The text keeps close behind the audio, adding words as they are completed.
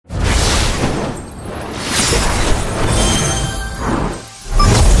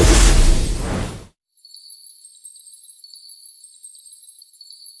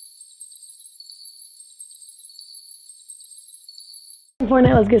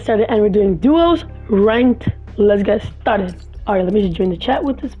Fortnite, let's get started, and we're doing duos, ranked. Let's get started. Alright, let me just join the chat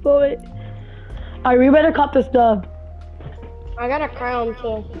with this boy. Alright, we better cop this dub. I got a crown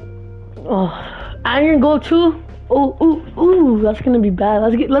too. Oh, iron gold too? Ooh, that's gonna be bad.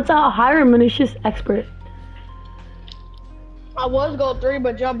 Let's hire a malicious expert. I was gold 3,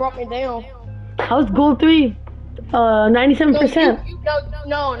 but y'all brought me down. How's gold 3? 97%.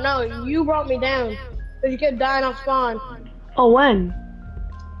 No, you brought me down. Because you kept dying off spawn. Oh, when?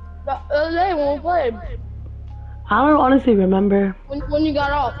 The other day when we played. I don't honestly remember. When you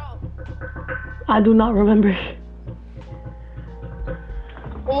got off. I do not remember.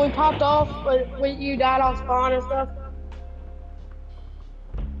 When we popped off, when you died off spawn and stuff.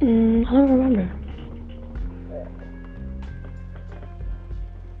 I don't remember.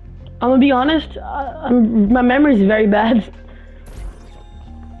 I'm gonna be honest, my memory is very bad.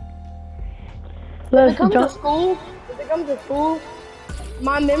 If it comes to school,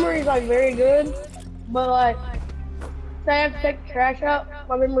 my memory is like very good, but like, say I have to take the trash out,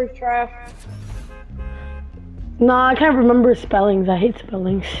 my memory's trash. Nah, I can't remember spellings. I hate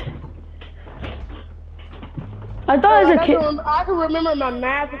spellings. I thought as a kid. I can remember my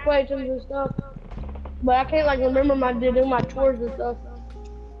math equations and stuff, but I can't like remember do my chores and stuff.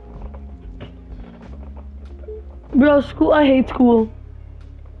 Bro, school, I hate school.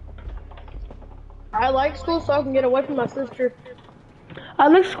 I like school so I can get away from my sister. I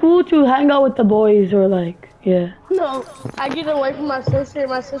like school to hang out with the boys or like, yeah. No, I get away from my sister.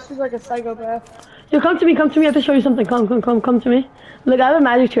 My sister's like a psychopath. Yo, come to me, I have to show you something. Come to me. Look, I have a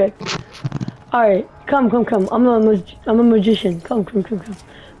magic trick. Alright, come. I'm a magician. Come, hurry.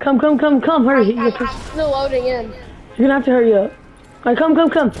 I'm still loading in. You're gonna have to hurry up. Alright,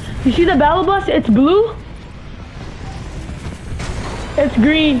 come. You see the battle bus? It's blue? It's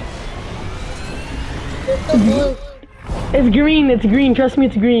green. It's still blue. It's green, trust me,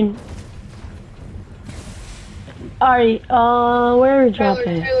 it's green. Alright, where are we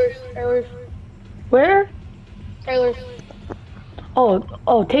dropping? Taylor's. Where? Taylor's.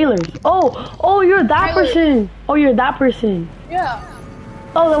 Oh, Taylor's. Oh, you're that person. Oh, you're that person. Yeah.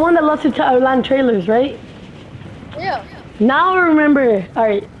 Oh, the one that loves to land trailers, right? Yeah. Now I remember.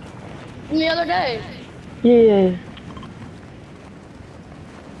 Alright. From the other day. Yeah.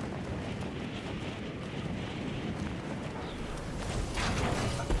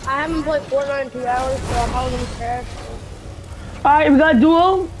 I haven't played Fortnite in 2 hours, so I'm probably gonna crash. Alright, we got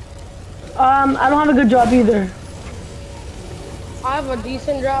duo. I don't have a good drop either. I have a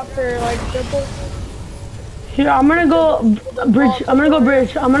decent drop for like triple. Here, I'm gonna go bridge. I'm gonna go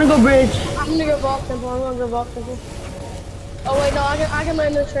bridge. I'm gonna go vault temple. Oh wait, no, I can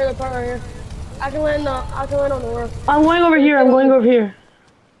land this trailer part right here. I can land on the roof. I'm going over here.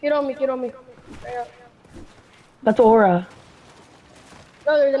 Get on me. Straight up. That's Aura.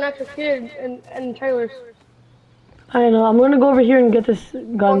 No, there's an extra kid in trailers. I know. I'm gonna go over here and get this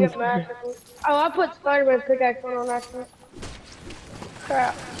gun. Oh, I put Spider-Man pickaxe on accident.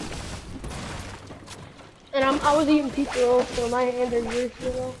 Crap. And I was eating pizza rolls, so my hands are greasy,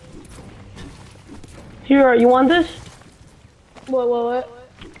 you know. Here, you want this? What?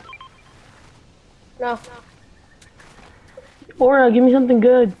 No. Aura, give me something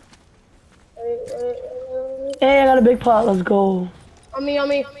good. Hey, I got a big pot. Let's go. On me. Let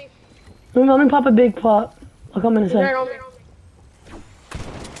me pop a big pot. I'll come in a sec.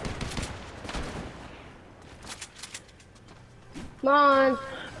 Come on.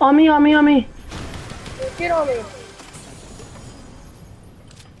 On me. Get on me.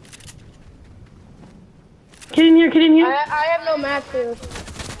 Get in here. I have no matches.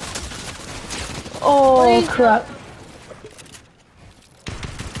 Oh, please, crap.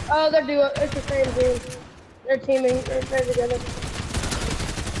 Oh, it's the same team. They're teaming. They're playing together.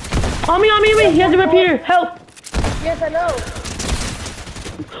 On me. He has a repeater. Help. Yes, I know.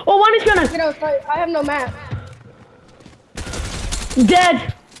 Oh, one is gonna. You know, I have no map.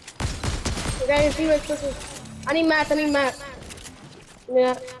 Dead. Okay, your teammates pushing. I need map.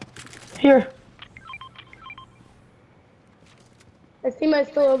 Yeah. Here. His teammate's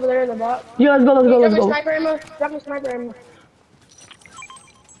still over there in the box. Yeah, let's go. Drop me sniper ammo.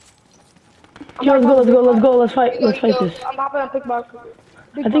 Yeah, let's go. Let's fight this. I'm hopping on pickbox.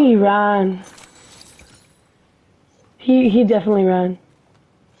 I think he ran. He definitely ran.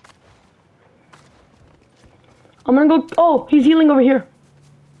 I'm gonna go. Oh, he's healing over here.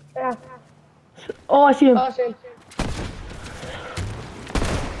 Yeah. Oh, I see him. Awesome.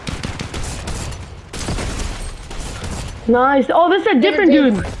 Nice. Oh, this is a different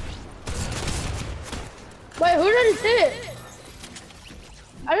dude. Wait, who did he hit?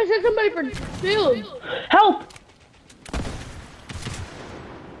 I just hit somebody for shield. Help!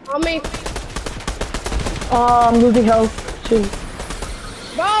 On me. I'm losing health too.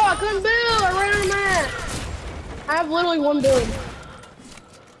 Bro, I couldn't build. I ran out of map. I have literally one build.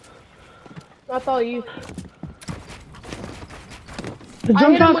 That's all you. The I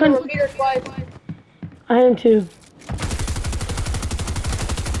jump hit him shot with a repeater twice. I am too.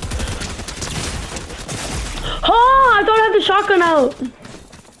 Oh, I thought I had the shotgun out.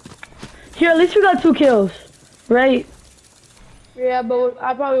 Here, at least we got 2 kills, right? Yeah, but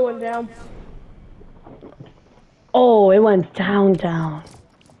I probably went down. Oh, it went down.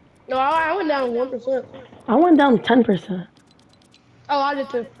 No, I went down 1%. I went down 10%. Oh, I did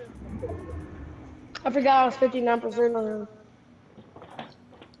too. I forgot I was 59% on him.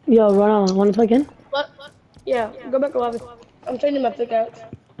 Yo, run on. Want to play again? What? Yeah, go back to lobby. I'm changing my pickaxe.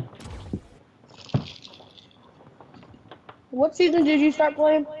 What season did you start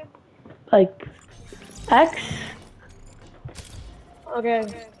playing? Like, X?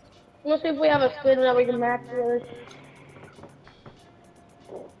 Okay. Let's see if we have a skin that we can match together.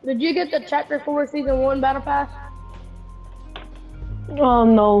 Did you get the Chapter 4 Season 1 Battle Pass?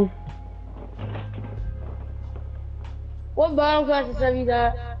 No. What battle passes have you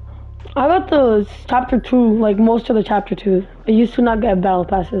got? I got the chapter 2, like most of the chapter 2. I used to not get battle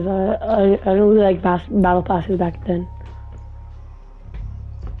passes. I don't really like battle passes back then.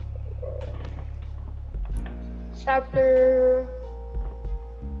 Chapter...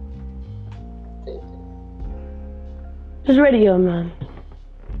 Just radio, man.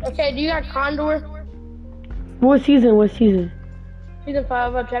 Okay, do you got Condor? What season? Season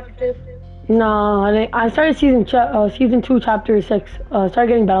 5 of Chapter 2. No, I started season 2, chapter 6. Started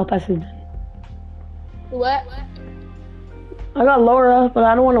getting battle passes then. What? I got Laura, but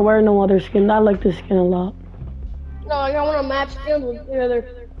I don't want to wear no other skin. I like this skin a lot. No, I want to match skins with the other.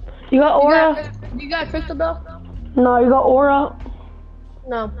 You got Aura? You got Crystal Bell? No, you got Aura?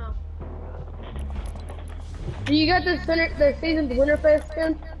 No. Do you got the season's Winterfest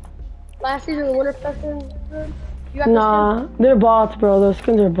skin? Last season's Winterfest skin? You got Nah, they're bots, bro. Those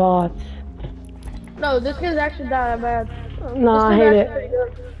skins are bots. No, this skin's actually not that bad. Nah, I hate it.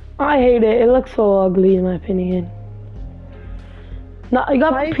 I hate it. It looks so ugly in my opinion. Nah, you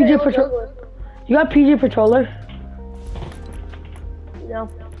got PG Patrol. You got PG Patroller? No.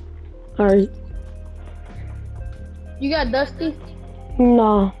 Alright. You got Dusty?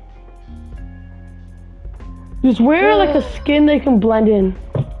 Nah. Just wear like a skin they can blend in.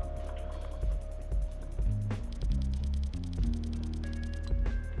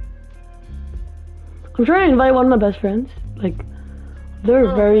 I'm trying to invite one of my best friends. Like,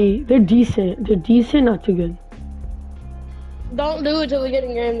 they're decent. They're decent, not too good. Don't do it till we get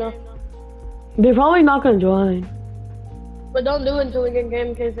in game though. They're probably not gonna join. But don't do it until we get in game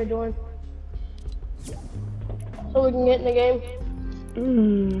in case they join. So we can get in the game.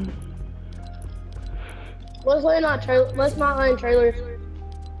 Let's not land trailers.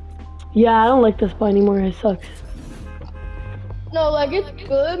 Yeah, I don't like this spot anymore. It sucks. No, like it's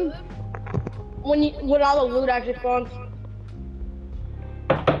good when all the loot actually spawns.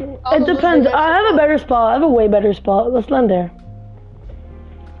 It depends. I have a better spot. I have a way better spot. Let's land there.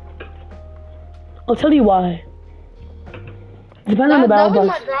 I'll tell you why. Depends on the battle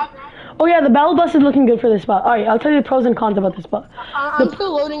bus. Oh yeah, the battle bus is looking good for this spot. Alright, I'll tell you the pros and cons about this spot. I'm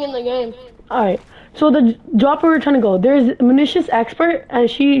still loading in the game. Alright, so the drop where we're trying to go, there's Munitions Expert, and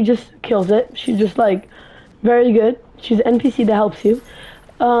she just kills it. She's just like, very good. She's an NPC that helps you.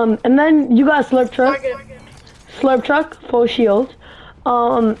 And then you got Slurp Truck. Slurp Truck, full shield.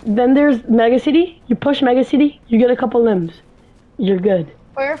 Then there's Mega City. You push Mega City, you get a couple limbs. You're good.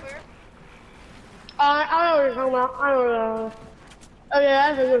 Where? I don't know what you're talking about. I don't know. Okay,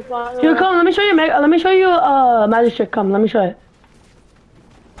 that's a good spot. Here, come. Let me show you. Let me show you magic trick. Come, let me show it.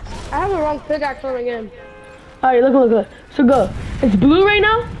 I have the wrong pickaxe on again. All right, look. So go. It's blue right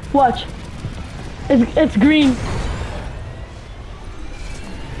now. Watch. It's green.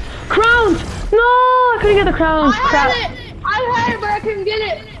 Crowns! No, I couldn't get the crowns. I had it, but I couldn't get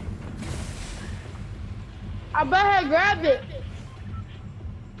it. I bet I grabbed it.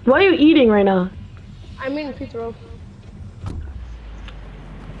 What are you eating right now? I'm eating pizza roll.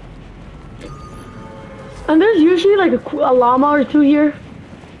 And there's usually like a llama or two here.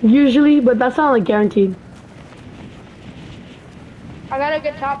 Usually, but that's not like guaranteed. I gotta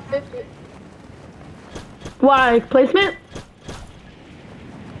get top 50. Why? Placement?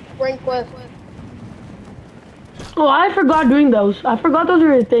 Rank quest. Oh, I forgot doing those. I forgot those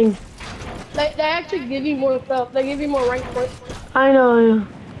were a thing. They actually give you more stuff. They give you more rank points. I know.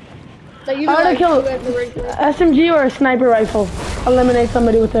 They give you I gotta like kill SMG or a sniper rifle. Eliminate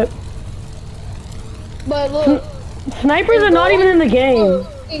somebody with it. But look. Snipers are not even in the game.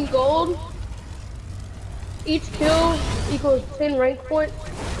 in gold, each kill equals 10 rank points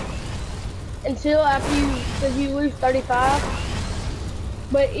until after you lose 35.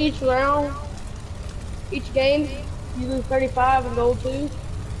 But each round, each game, you lose 35 in gold 2,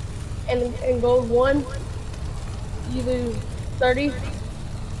 and in gold 1, you lose 30.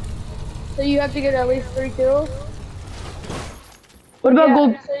 So you have to get at least 3 kills. What about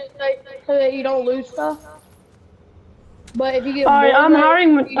gold? So that you don't lose stuff. But if you get Alright, I'm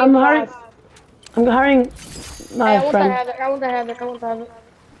hiring my hey, friend. I want the havoc.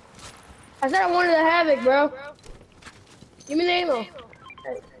 I said I wanted the havoc, bro. Give me the ammo.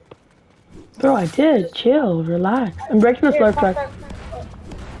 Bro, I did. Chill, relax. I'm breaking the slurp truck.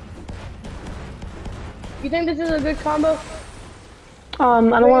 You think this is a good combo? I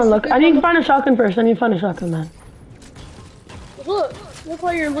don't want to look. I need to find a shotgun first. I need to find a shotgun, man. Look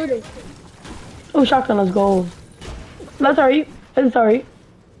why you're looting. Oh, shotgun, let's go. That's alright. It's alright.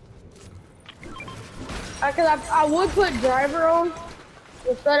 I would put driver on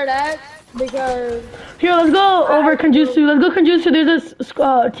instead of that because. Here, let's go over Kanjutsu. Let's go Kanjutsu. There's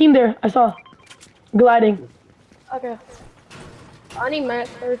this team there. I saw gliding. Okay. I need mats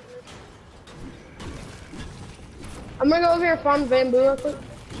first. I'm gonna go over here and farm bamboo real quick.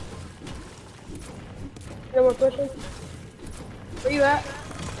 No more pushing. Where you at?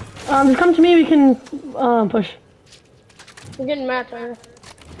 Just come to me. We can push. I'm getting mats right here.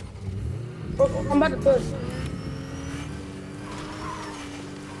 Oh, I'm about to push.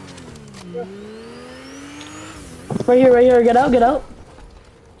 Right here. Get out.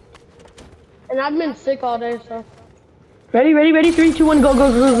 And I've been sick all day, so. Ready. 3, 2, 1, go.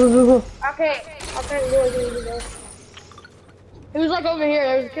 Okay, go. He was like over here.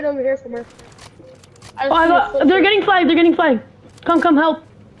 There's a kid over here somewhere. They're getting flagged. Come, help.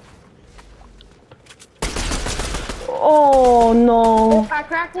 Oh no. I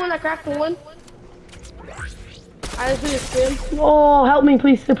cracked one. I just need to swim. Oh, help me,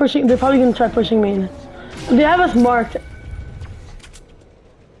 please. They're probably gonna try pushing me. They have us marked.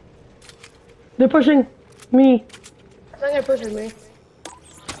 They're pushing me. I think they're pushing me.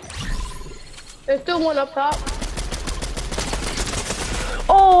 There's still one up top.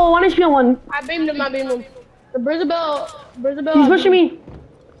 Oh, 1 HP on 1. I beamed him. The Brisabelle. He's pushing me.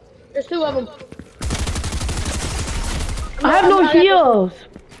 There's 2 of them. I have no heals.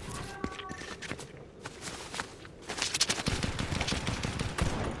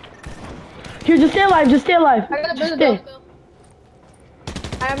 Here, just stay alive. I got a Just Brisabelle. stay.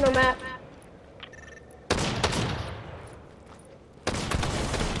 I have no map.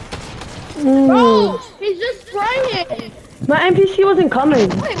 Bro, he's just spraying. My NPC wasn't coming.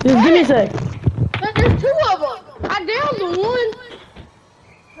 Just give me a sec. There's 2 of them. I downed the one.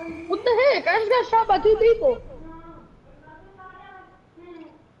 What the heck? I just got shot by 2 people.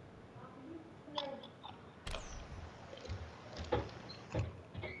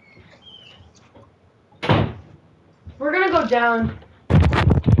 We're gonna go down.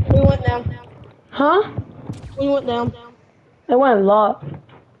 We went down. Huh? We went down. It went a lot.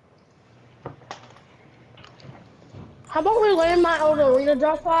 How about we land my old arena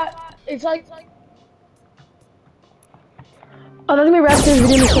drop spot? It's like. Oh, that's gonna be wrapped in this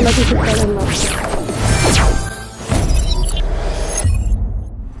video. So like,